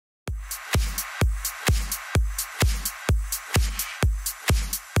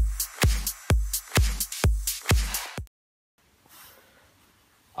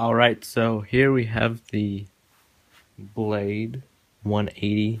Alright, so here we have the Blade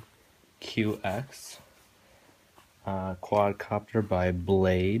 180qx Quadcopter by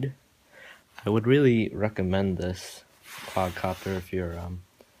Blade. I would really recommend this quadcopter if you're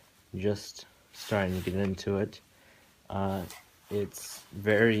just starting to get into it. It's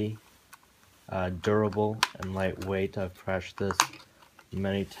very durable and lightweight. I've crashed this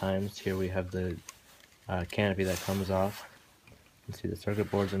many times. Here we have the canopy that comes off. You can see the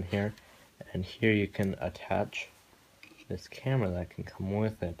circuit boards in here, and here you can attach this camera that can come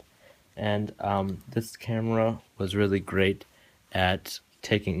with it. And this camera was really great at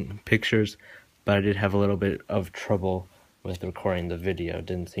taking pictures, but I did have a little bit of trouble with recording the video. It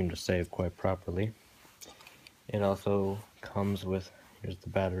didn't seem to save quite properly. It also comes with, here's the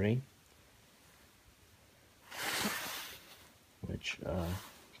battery, which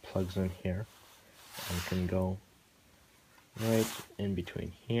plugs in here and can go right in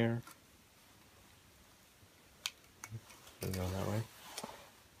between here. Go that way.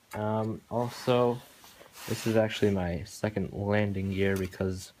 Also, this is actually my second landing gear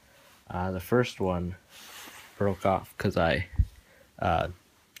because the first one broke off because I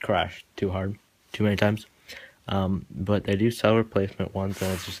crashed too many times. But they do sell replacement ones,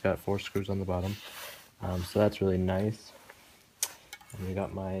 and it's just got 4 screws on the bottom. So that's really nice. And we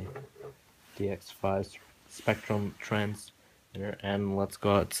got my DX5 Spectrum transmitter, and let's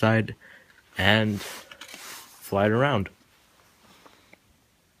go outside and fly it around.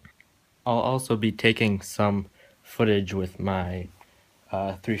 I'll also be taking some footage with my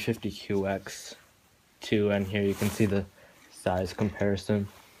 350qx too, and here you can see the size comparison.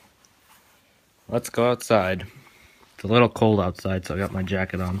 Let's go outside. It's a little cold outside, so I got my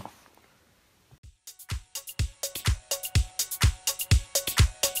jacket on.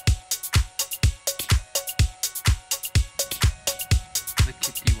 The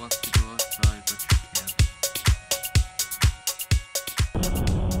kitty wants to go outside, but she can't.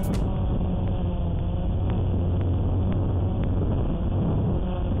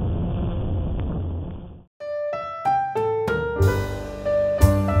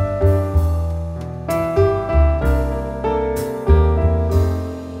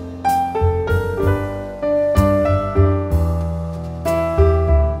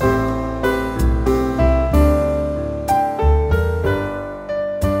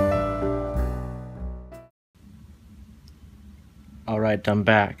 Alright, I'm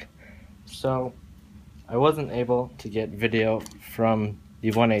back. So, I wasn't able to get video from the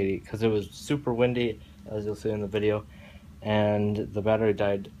 180 because it was super windy, as you'll see in the video, and the battery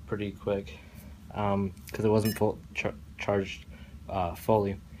died pretty quick because it wasn't charged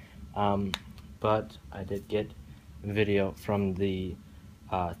fully. But I did get video from the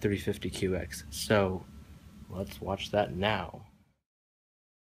 350qx, so let's watch that now.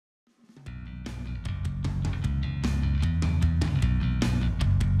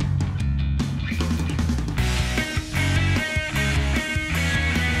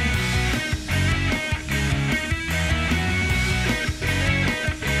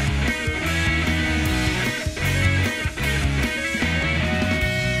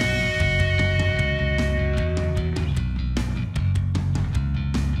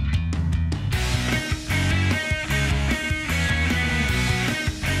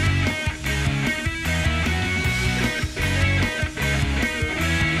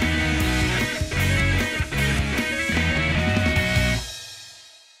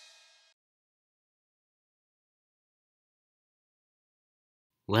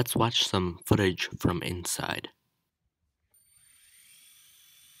 Let's watch some footage from inside.